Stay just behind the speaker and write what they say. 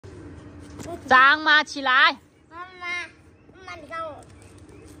张妈起来！妈妈，你看我。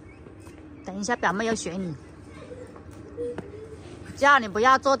等一下，表妹要学你，叫你不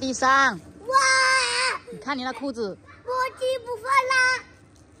要坐地上。哇！你看你那裤子。我踢不翻啦！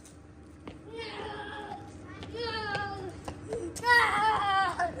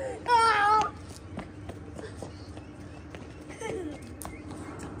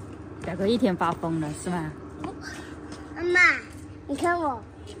表哥一天发疯了是吗？妈妈，你看我。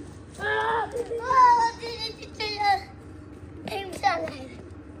我停不下来了。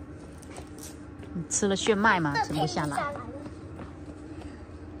你吃了炫迈吗？停不下来。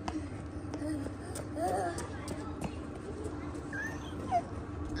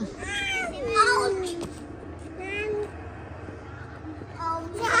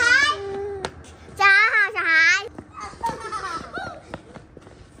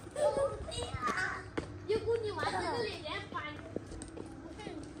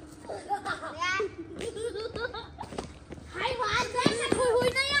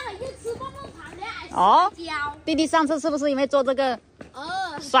哦，弟弟上次是不是因为做这个，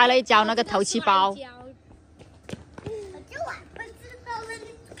摔了一跤那个头七包？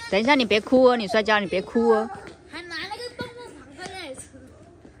等一下，你别哭哦，你摔跤你别哭哦。还拿那个棒棒糖在那里吃。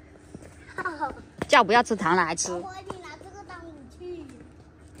叫不要吃糖了还吃。我你拿这个当武器，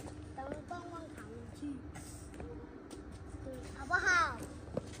当棒棒糖武器，好不好？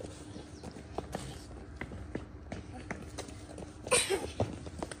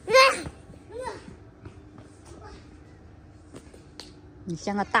你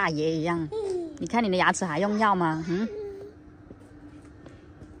像个大爷一样，你看你的牙齿还用药吗？嗯。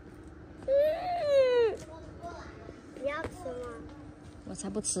你要吃吗？我才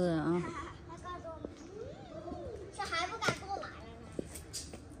不吃啊！小孩不敢过来了呢。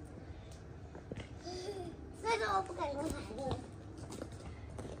所以说我不敢过来了。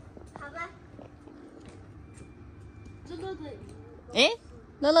好吧。这个可以。哎，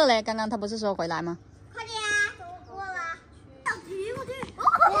乐乐嘞？刚刚他不是说回来吗？快点啊！等我过了。要提过去。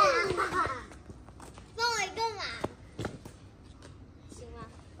帮我一个嘛。行吗？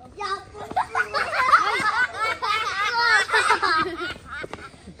要。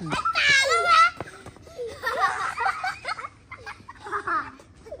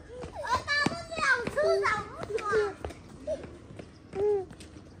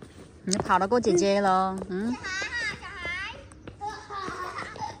你跑得过姐姐喽，嗯。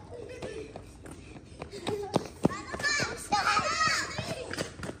小孩。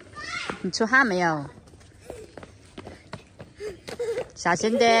你出汗没有？小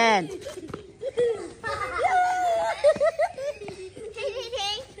心点。停！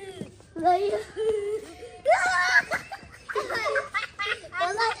没有。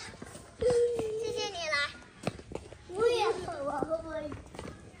谢谢你来。我也很我会不会？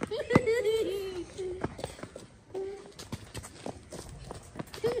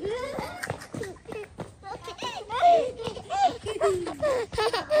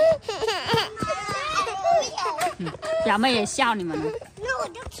表妹也笑你们了。那我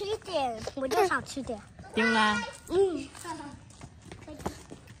就吃一点，我就少吃点。丢了。嗯。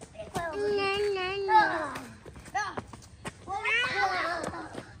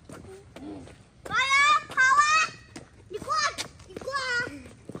跑呀，跑啊！你过，你过啊！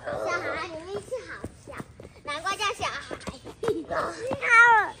小孩，你力气好小，难怪叫小孩。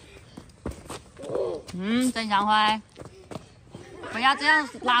嗯，郑祥辉，不要这样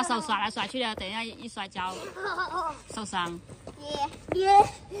拉手甩来甩去的，等一下一摔跤受伤。耶！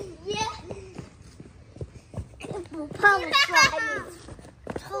不怕我摔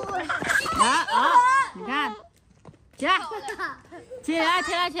你。你看，起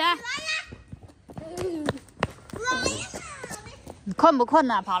来，起来！你困不困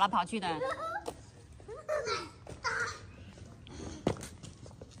啊？跑来跑去的。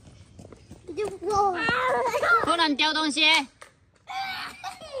不能丢东西。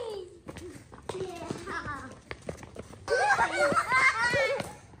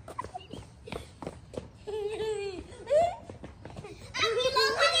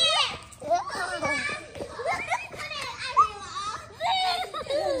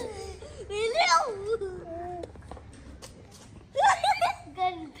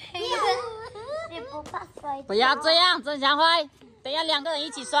不要这样，郑祥辉，等下两个人一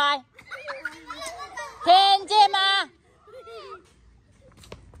起摔，听见吗？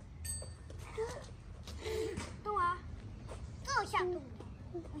动啊，这下动。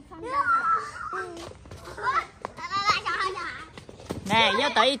来，小孩。哎，又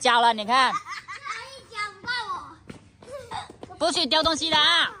得一跤了，你看。一脚不怪我。不许丢东西的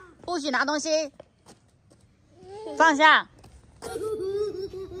啊！不许拿东西，放下。我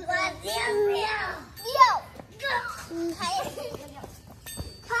丢。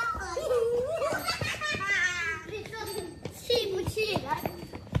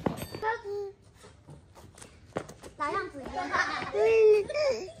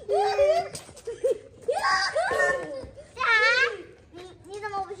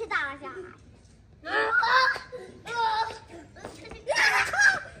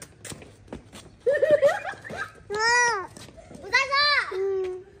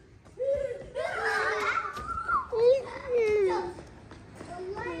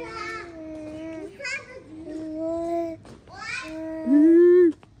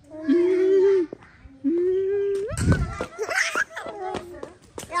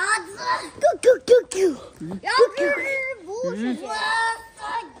不是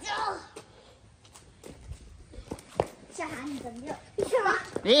小孩，你怎么又？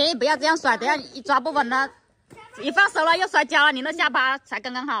你不要这样甩，等下一抓不稳了，一放手了又摔跤了，你那下巴才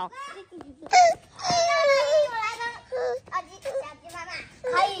刚刚好。可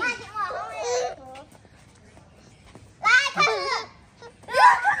以。来，开始。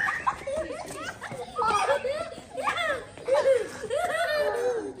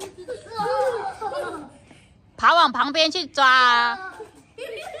跑往旁边去抓。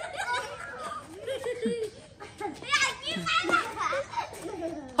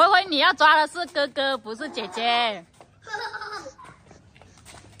灰灰，你要抓的是哥哥，不是姐姐。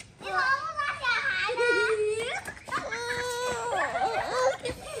你怎么不抓小孩呢？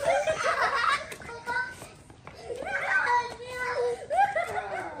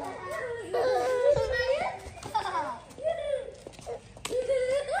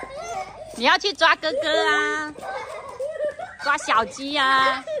你要去抓哥哥啊，抓小鸡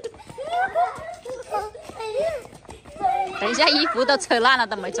啊。等一下，衣服都扯烂了，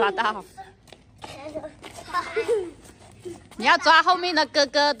都没抓到。你要抓后面的哥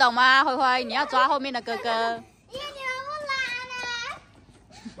哥，懂吗？灰灰，你要抓后面的哥哥。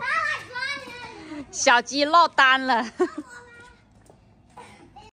小鸡落单了。